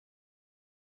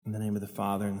In the name of the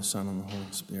Father, and the Son, and the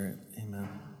Holy Spirit. Amen.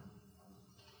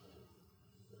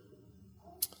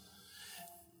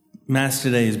 Mass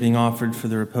today is being offered for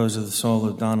the repose of the soul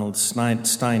of Donald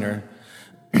Steiner.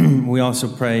 We also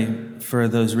pray for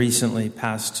those recently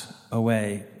passed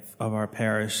away of our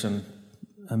parish and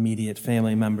immediate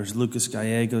family members, Lucas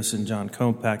Gallegos and John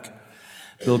Kopek,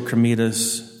 Bill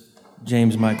Cremitas,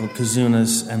 James Michael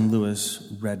Kazunas, and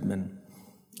Louis Redman.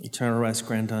 Eternal rest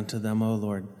grant unto them, O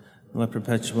Lord. Let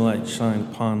perpetual light shine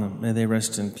upon them. May they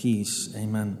rest in peace.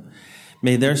 Amen.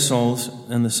 May their souls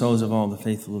and the souls of all the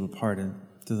faithful who departed,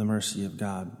 through the mercy of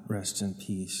God, rest in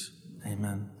peace.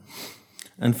 Amen.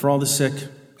 And for all the sick,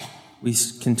 we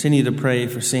continue to pray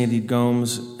for Sandy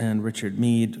Gomes and Richard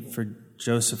Mead, for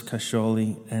Joseph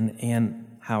Cascioli and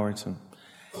Ann Howerton.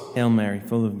 Hail Mary,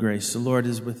 full of grace, the Lord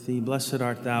is with thee. Blessed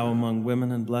art thou among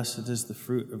women, and blessed is the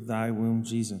fruit of thy womb,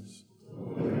 Jesus.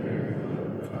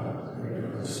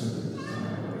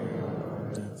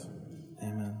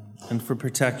 Amen. And for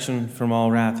protection from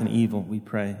all wrath and evil, we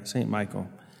pray, Saint Michael,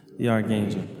 the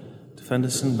Archangel, defend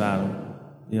us in battle,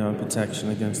 be our protection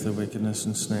against the wickedness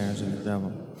and snares of the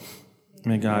devil.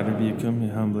 May God rebuke him, we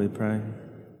humbly pray.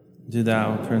 Do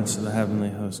thou, Prince of the heavenly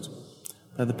host,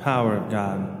 by the power of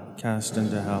God, cast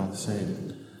into hell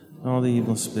Satan, and all the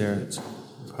evil spirits,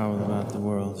 prowl about the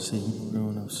world, seeking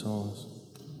ruin of souls.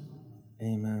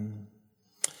 Amen.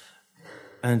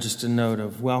 And just a note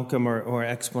of welcome or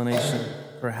explanation,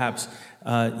 perhaps.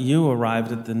 You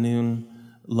arrived at the noon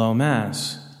low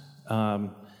mass,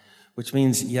 which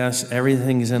means, yes,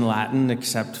 everything is in Latin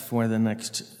except for the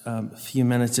next few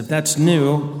minutes. If that's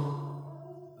new,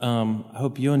 I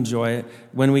hope you enjoy it.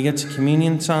 When we get to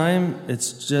communion time,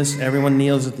 it's just everyone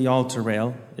kneels at the altar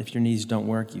rail. If your knees don't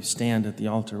work, you stand at the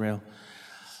altar rail.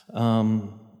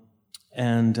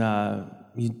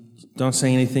 You don't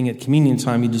say anything at communion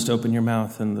time. You just open your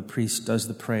mouth, and the priest does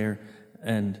the prayer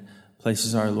and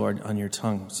places our Lord on your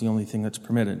tongue. It's the only thing that's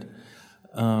permitted.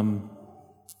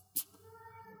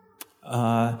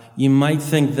 You might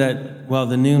think that, well,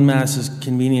 the noon Mass is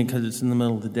convenient because it's in the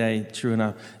middle of the day. True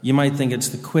enough. You might think it's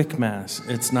the quick Mass.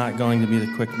 It's not going to be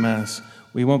the quick Mass.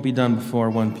 We won't be done before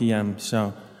 1 p.m.,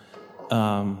 so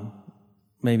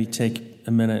maybe take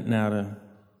a minute now to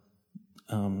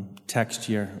text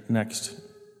your next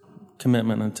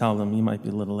commitment and tell them you might be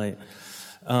a little late.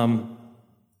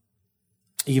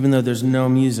 Even though there's no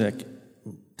music,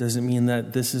 doesn't mean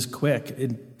that this is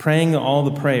quick. Praying all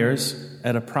the prayers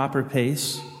at a proper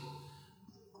pace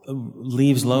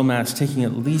leaves low Mass taking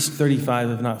at least 35,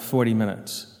 if not 40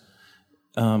 minutes.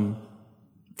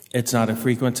 It's not a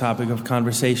frequent topic of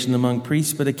conversation among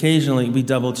priests, but occasionally we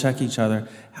double check each other.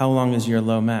 How long is your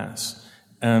low Mass?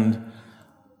 And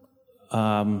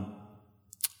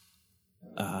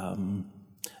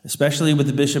especially with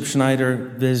the Bishop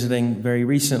Schneider visiting very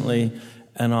recently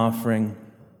and offering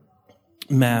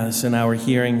Mass, and our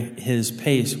hearing his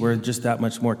pace, we're just that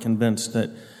much more convinced that,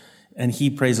 and he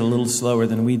prays a little slower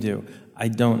than we do. I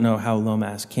don't know how low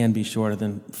Mass can be shorter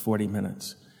than 40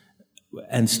 minutes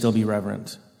and still be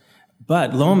reverent.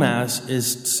 But low Mass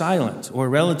is silent, or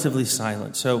relatively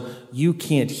silent, so you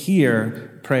can't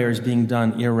hear prayers being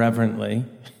done irreverently,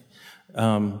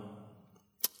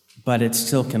 but it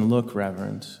still can look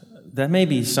reverent. That may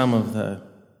be some of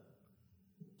the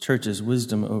Church's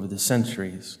wisdom over the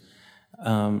centuries.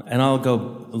 And I'll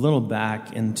go a little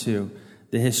back into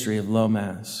the history of low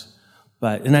Mass.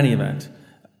 But in any event,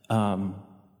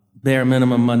 bare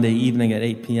minimum Monday evening at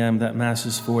 8 p.m., that Mass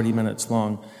is 40 minutes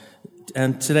long.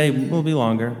 And today will be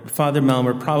longer. Father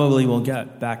Melmer probably will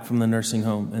get back from the nursing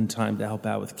home in time to help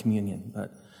out with communion.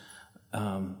 But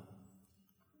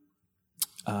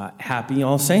happy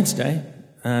All Saints' Day,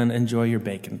 and enjoy your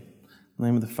bacon. In the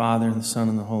name of the Father, and the Son,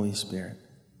 and the Holy Spirit.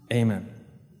 Amen.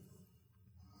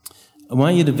 I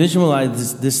want you to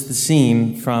visualize the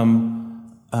scene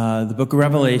from the book of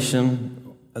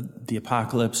Revelation, the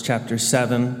Apocalypse, chapter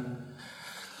 7.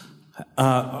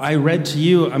 I read to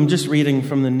you, I'm just reading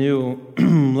from the new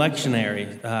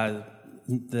lectionary.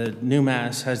 The new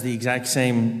Mass has the exact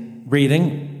same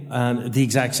reading, the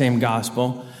exact same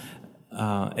gospel.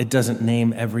 It doesn't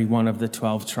name every one of the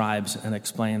 12 tribes and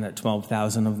explain that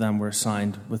 12,000 of them were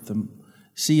signed with the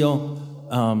seal.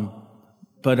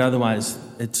 But otherwise,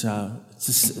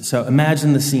 so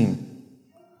imagine the scene.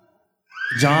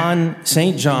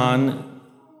 St. John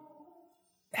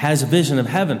has a vision of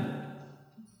heaven.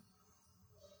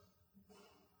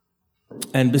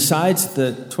 And besides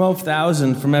the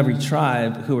 12,000 from every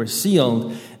tribe who are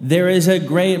sealed, there is a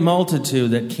great multitude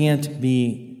that can't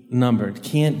be numbered,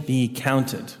 can't be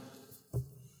counted.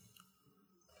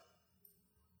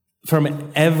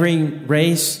 From every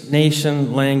race,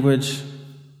 nation, language,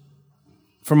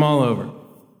 from all over.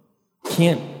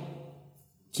 Can't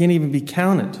even be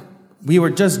counted. We were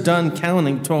just done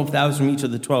counting 12,000 from each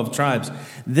of the 12 tribes.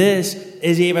 This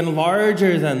is even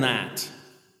larger than that.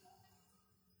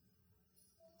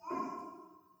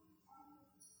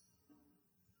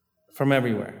 From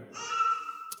everywhere.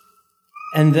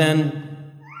 And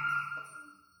then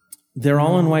they're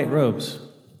all in white robes.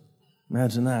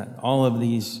 Imagine that. All of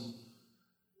these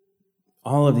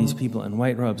people in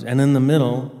white robes. And in the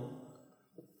middle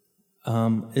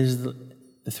is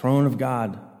the throne of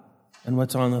God. And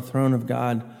what's on the throne of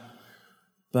God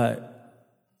but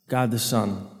God the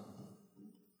Son,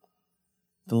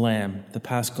 the Lamb, the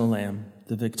Paschal Lamb,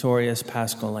 the victorious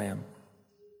Paschal Lamb.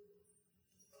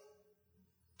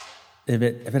 If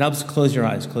it helps, close your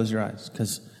eyes,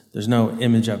 because there's no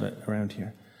image of it around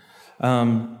here.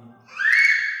 And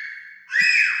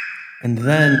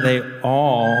then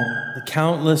the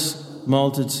countless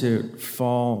multitude,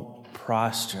 fall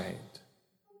prostrate.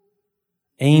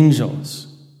 Angels,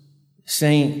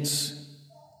 saints,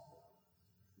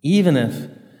 even if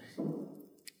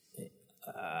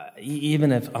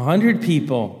 100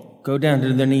 people go down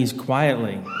to their knees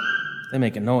quietly, they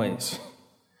make a noise.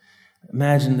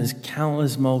 Imagine this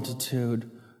countless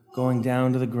multitude going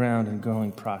down to the ground and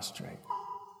going prostrate.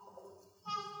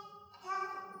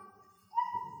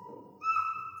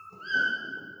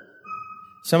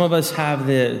 Some of us have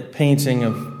the painting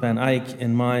of Van Eyck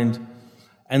in mind,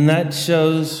 and that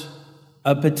shows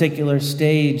a particular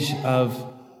stage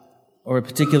or a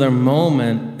particular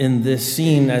moment in this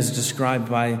scene as described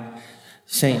by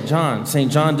St. John. St.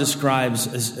 John describes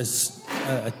as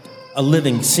a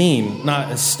living scene, not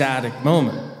a static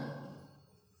moment.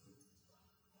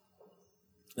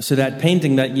 So that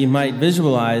painting that you might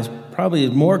visualize probably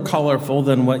is more colorful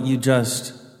than what you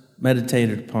just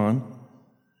meditated upon.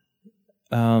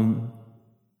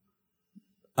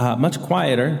 Much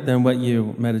quieter than what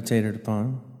you meditated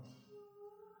upon.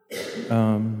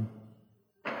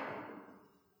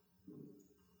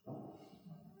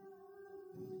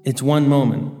 It's one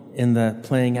moment in the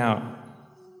playing out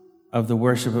of the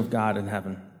worship of God in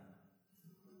heaven.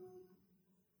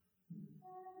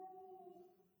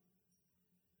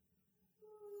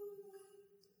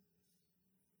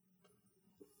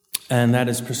 And that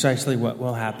is precisely what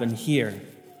will happen here.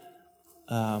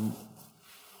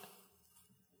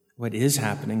 What is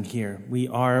happening here? We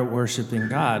are worshiping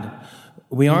God.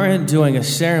 We aren't doing a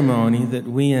ceremony that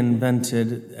we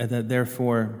invented that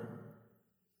therefore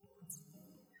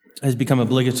has become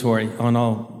obligatory on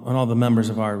all the members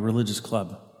of our religious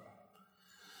club.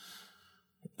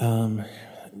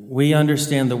 We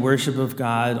understand the worship of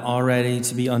God already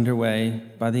to be underway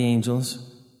by the angels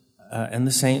and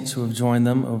the saints who have joined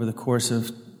them over the course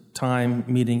of time,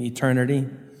 meeting eternity.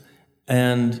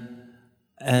 And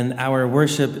our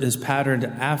worship is patterned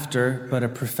after, but a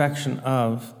perfection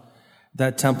of,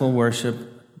 that temple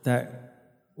worship that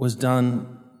was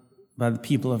done by the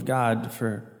people of God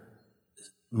for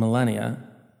millennia.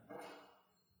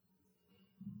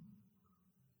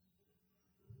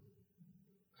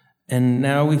 And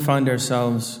now we find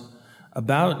ourselves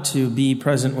about to be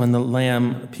present when the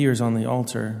Lamb appears on the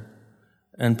altar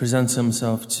and presents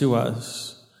himself to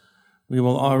us. We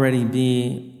will already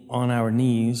be on our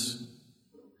knees.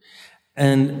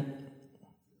 And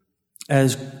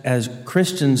as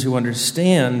Christians who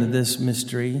understand this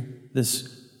mystery, this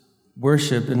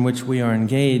worship in which we are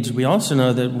engaged, we also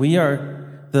know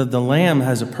that the Lamb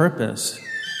has a purpose,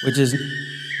 which is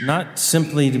not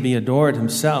simply to be adored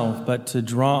himself, but to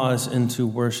draw us into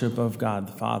worship of God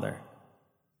the Father.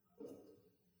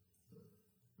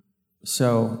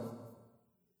 So,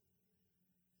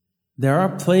 there are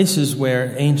places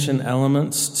where ancient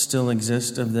elements still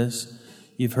exist of this.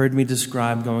 You've heard me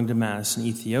describe going to Mass in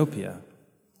Ethiopia,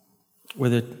 where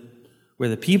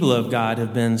the people of God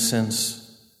have been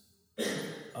since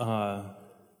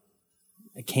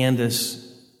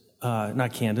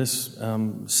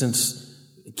since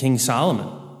King Solomon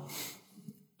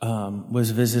was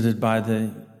visited by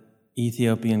the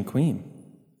Ethiopian queen.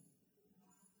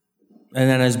 And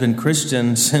then has been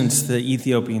Christian since the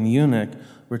Ethiopian eunuch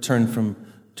returned from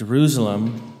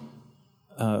Jerusalem,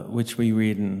 which we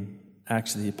read in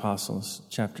Acts of the Apostles,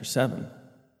 chapter 7.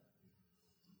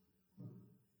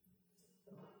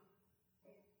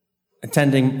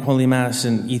 Attending Holy Mass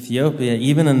in Ethiopia,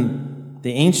 even in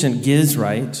the ancient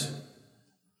Gizrite,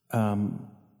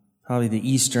 probably the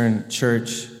Eastern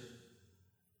Church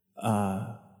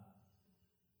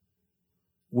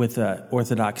with an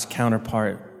Orthodox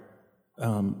counterpart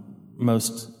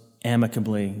most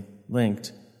amicably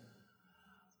linked.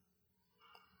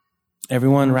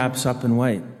 Everyone wraps up in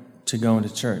white. to go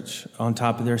into church. On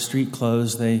top of their street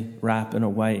clothes, they wrap in a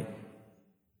white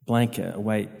blanket, a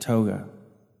white toga.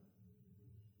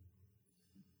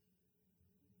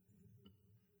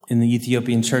 In the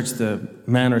Ethiopian church, the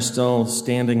men are still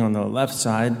standing on the left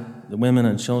side, the women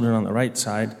and children on the right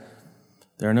side.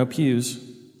 There are no pews.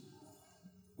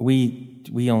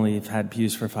 We only have had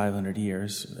pews for 500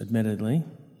 years, admittedly.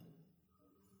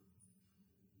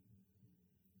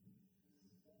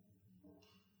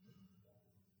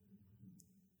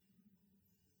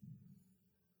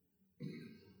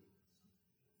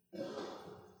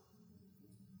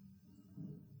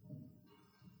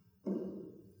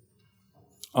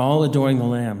 All adoring the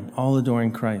Lamb, all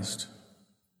adoring Christ.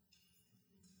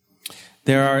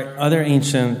 There are other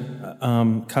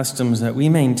ancient customs that we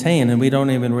maintain, and we don't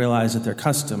even realize that they're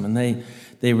custom, and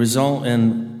they result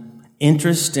in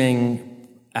interesting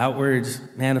outward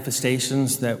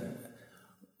manifestations that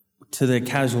to the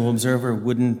casual observer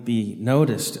wouldn't be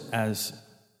noticed as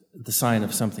the sign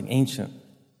of something ancient.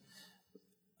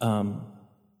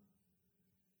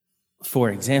 For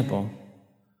example,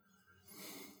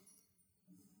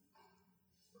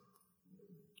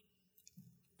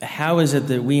 how is it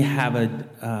that we have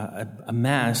a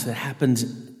Mass that happens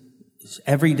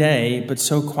every day, but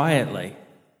so quietly?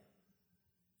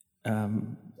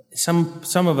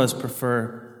 Some of us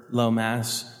prefer low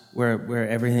Mass, where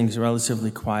everything's relatively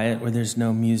quiet, where there's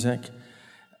no music.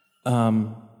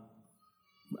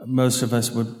 Most of us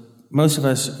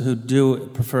who do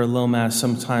prefer low Mass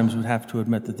sometimes would have to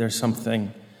admit that there's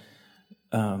something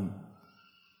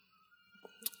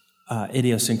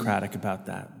idiosyncratic about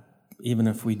that, even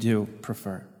if we do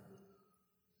prefer.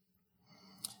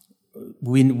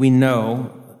 We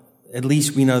know, at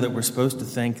least we know that we're supposed to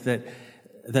think that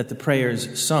the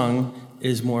prayers sung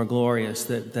is more glorious,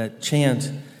 that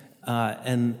chant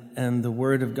and the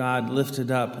word of God lifted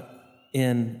up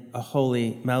in a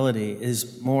holy melody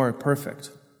is more perfect.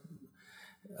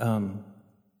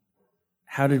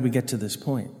 How did we get to this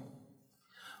point?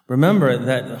 Remember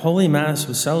that Holy Mass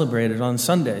was celebrated on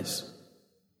Sundays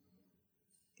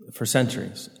for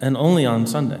centuries, and only on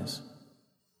Sundays.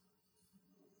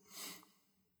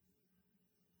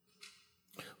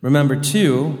 Remember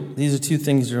these are two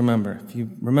things to remember. If you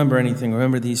remember anything,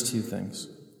 remember these two things.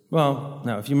 Well,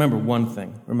 no, if you remember one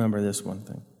thing, remember this one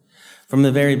thing. From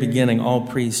the very beginning, all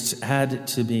priests had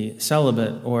to be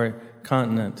celibate or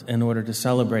continent in order to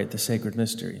celebrate the sacred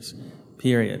mysteries,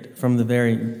 period. From the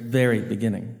very, very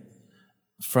beginning,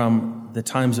 from the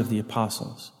times of the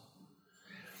apostles.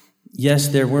 Yes,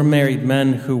 there were married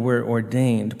men who were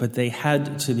ordained, but they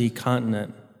had to be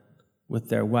continent with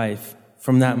their wife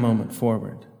from that moment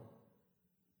forward.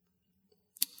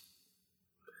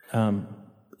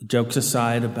 Jokes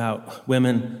aside about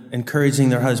women encouraging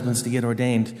their husbands to get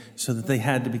ordained so that they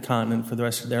had to be continent for the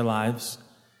rest of their lives.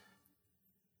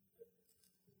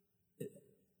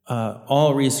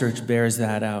 All research bears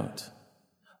that out.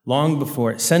 Long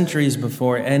before, centuries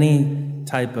before any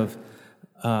type of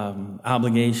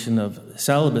obligation of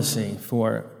celibacy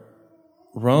for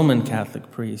Roman Catholic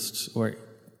priests or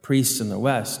priests in the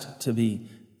West to be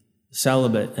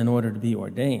celibate in order to be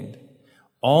ordained.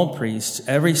 All priests,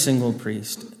 every single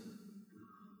priest,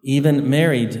 even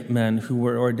married men who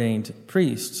were ordained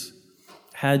priests,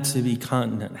 had to be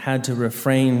continent, had to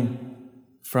refrain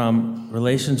from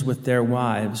relations with their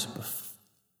wives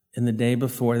in the day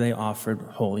before they offered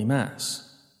Holy Mass.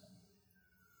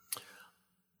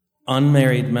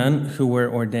 Unmarried men who were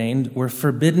ordained were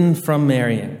forbidden from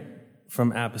marrying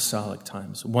from apostolic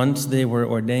times. Once they were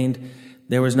ordained,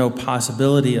 there was no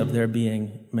possibility of their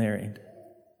being married.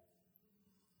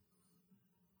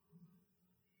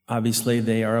 Obviously,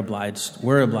 were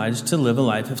obliged to live a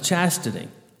life of chastity,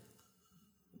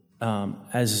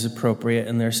 as is appropriate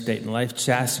in their state in life.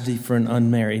 Chastity for an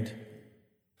unmarried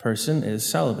person is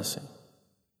celibacy.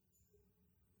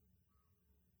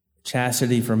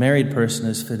 Chastity for a married person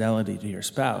is fidelity to your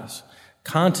spouse.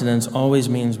 Continence always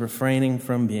means refraining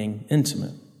from being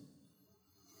intimate.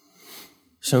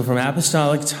 So from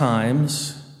apostolic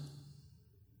times,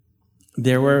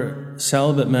 there were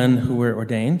celibate men who were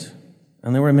ordained,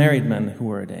 and there were married men who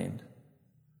were ordained.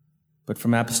 But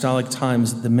from apostolic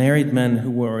times, the married men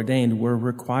who were ordained were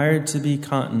required to be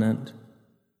continent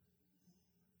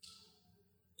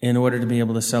in order to be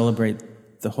able to celebrate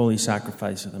the holy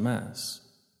sacrifice of the Mass.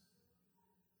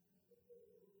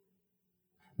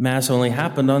 Mass only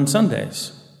happened on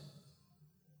Sundays,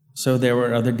 so there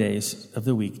were other days of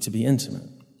the week to be intimate.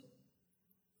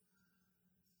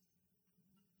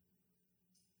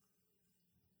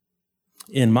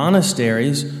 In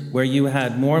monasteries, where you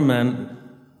had more men,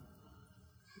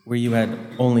 where you had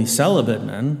only celibate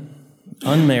men,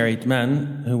 unmarried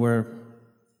men who were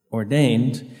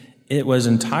ordained, it was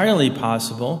entirely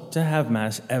possible to have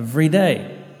Mass every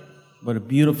day. What a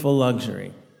beautiful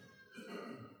luxury.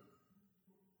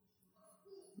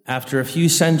 After a few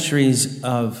centuries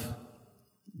of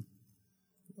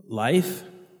life,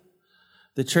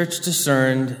 the church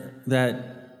discerned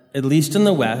that, at least in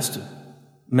the West,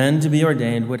 men to be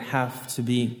ordained would have to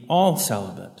be all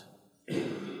celibate.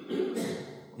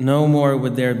 No more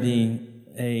would there be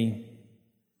a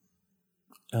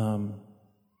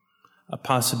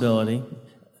possibility,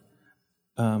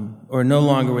 or no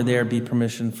longer would there be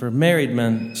permission for married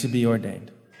men to be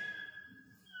ordained.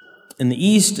 In the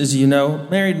East, as you know,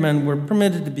 married men were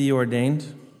permitted to be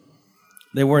ordained.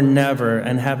 They were never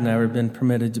and have never been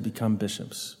permitted to become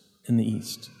bishops in the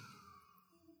East.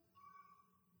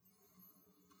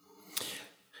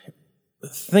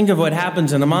 Think of what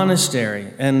happens in a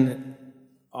monastery, and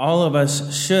all of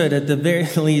us should, at the very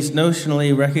least,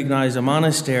 notionally recognize a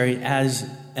monastery as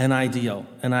an ideal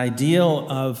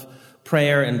of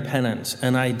prayer and penance,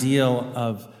 an ideal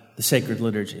of the sacred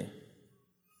liturgy,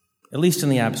 at least in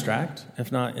the abstract,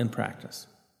 if not in practice.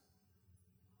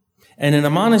 And in a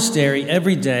monastery,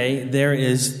 every day there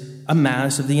is a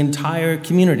Mass of the entire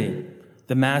community,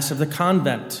 the Mass of the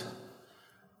convent,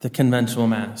 the conventual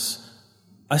Mass,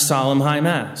 a solemn high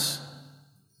Mass,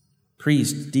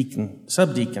 priest, deacon,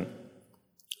 subdeacon.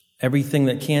 Everything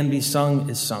that can be sung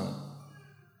is sung.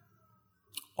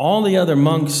 All the other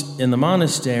monks in the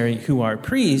monastery who are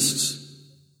priests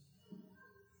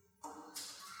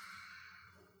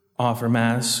offer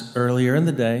Mass earlier in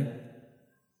the day,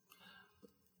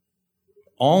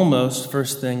 almost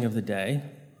first thing of the day,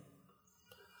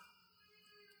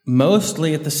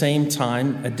 mostly at the same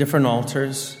time at different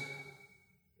altars,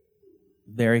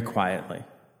 very quietly.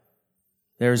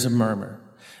 There's a murmur.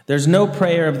 There's no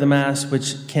prayer of the Mass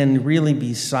which can really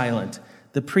be silent.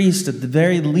 The priest, at the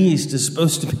very least, is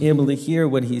supposed to be able to hear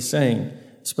what he's saying.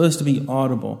 It's supposed to be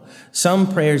audible.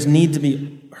 Some prayers need to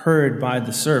be heard by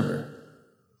the server.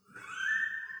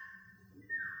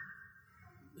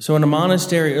 So in a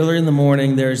monastery early in the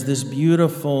morning, there's this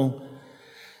beautiful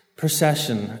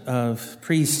procession of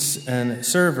priests and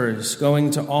servers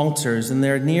going to altars, and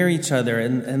they're near each other,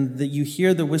 and you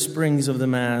hear the whisperings of the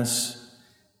Mass,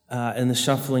 and the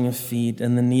shuffling of feet,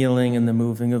 and the kneeling and the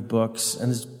moving of books,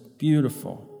 and it's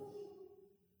beautiful.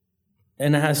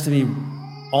 And it has to be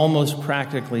almost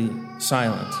practically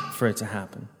silent for it to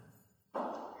happen.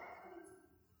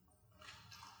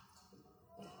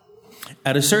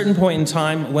 At a certain point in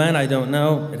time, when, I don't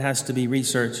know, it has to be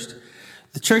researched,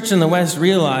 the church in the West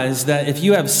realized that if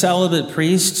you have celibate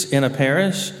priests in a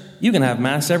parish, you can have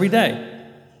Mass every day.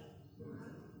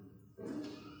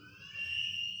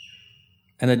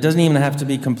 And it doesn't even have to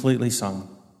be completely sung.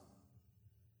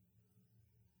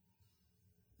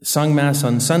 Sung Mass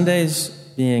on Sundays,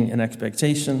 being an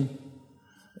expectation,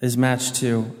 is matched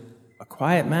to a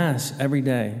quiet Mass every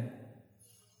day.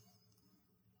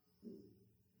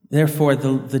 Therefore,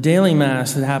 the daily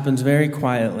Mass that happens very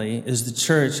quietly is the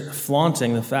church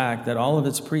flaunting the fact that all of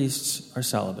its priests are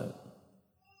celibate.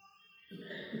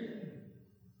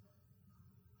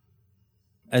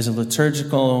 As a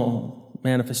liturgical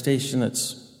manifestation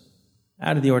that's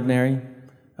out of the ordinary.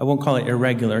 I won't call it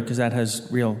irregular because that has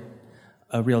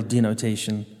a real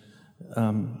denotation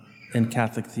in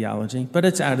Catholic theology, but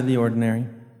it's out of the ordinary.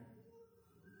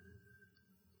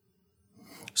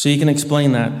 So you can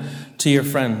explain that to your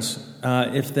friends.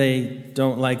 If they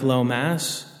don't like low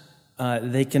Mass,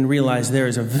 they can realize there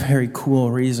is a very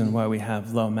cool reason why we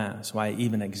have low Mass, why it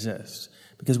even exists,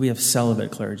 because we have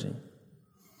celibate clergy.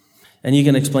 And you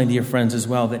can explain to your friends as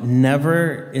well that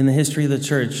never in the history of the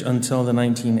church until the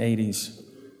 1980s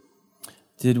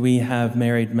did we have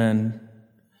married men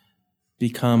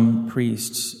become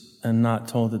priests and not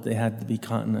told that they had to be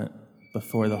continent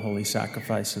before the holy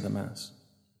sacrifice of the Mass.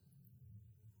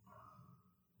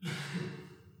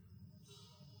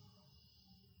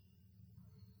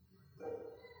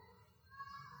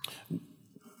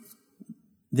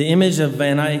 The image of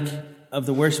Van Eyck of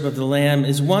the worship of the Lamb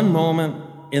is one moment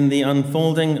in the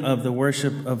unfolding of the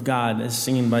worship of God as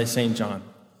seen by St. John.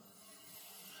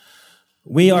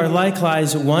 We are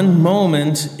likewise one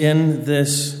moment in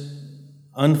this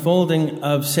unfolding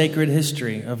of sacred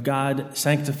history, of God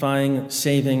sanctifying,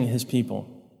 saving his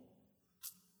people.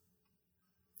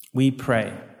 We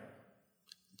pray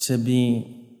to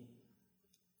be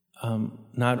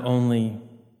not only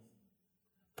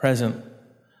present,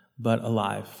 but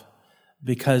alive,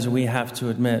 because we have to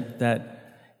admit that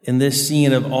in this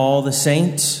scene of all the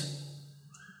saints,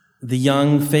 the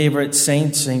young favorite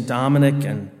saints, St. Dominic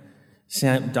and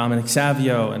Saint Dominic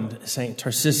Savio and Saint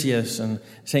Tarcisius and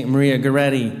Saint Maria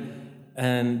Goretti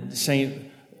and Saint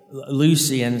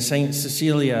Lucy and Saint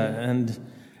Cecilia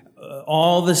and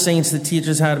all the saints that teach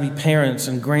us how to be parents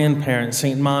and grandparents,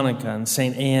 Saint Monica and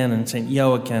Saint Anne and Saint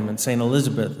Joachim and Saint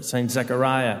Elizabeth, and Saint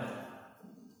Zechariah.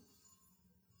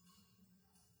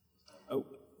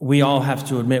 We all have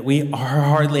to admit we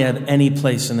hardly have any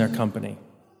place in their company.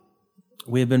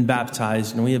 We have been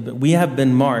baptized and we have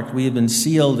been marked. We have been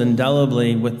sealed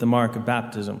indelibly with the mark of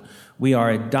baptism. We are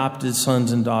adopted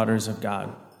sons and daughters of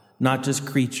God, not just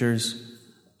creatures,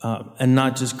 and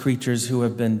not just creatures who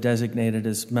have been designated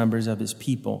as members of his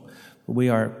people. We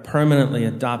are permanently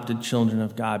adopted children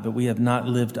of God, but we have not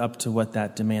lived up to what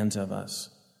that demands of us.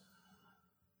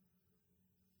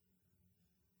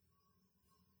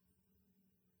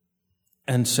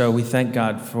 And so we thank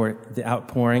God for the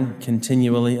outpouring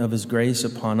continually of his grace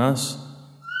upon us,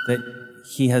 that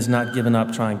he has not given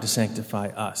up trying to sanctify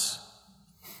us.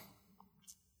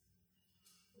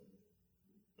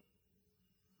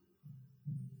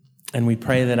 And we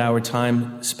pray that our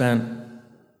time spent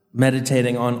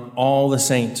meditating on all the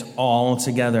saints all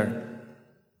together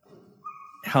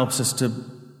helps us to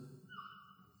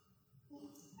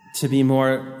be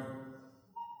more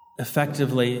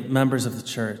effectively members of the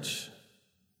church,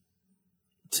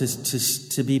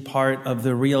 to be part of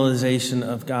the realization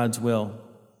of God's will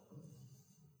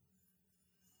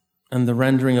and the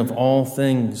rendering of all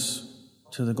things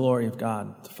to the glory of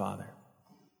God the Father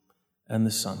and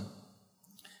the Son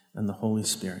and the Holy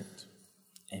Spirit.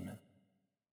 Amen.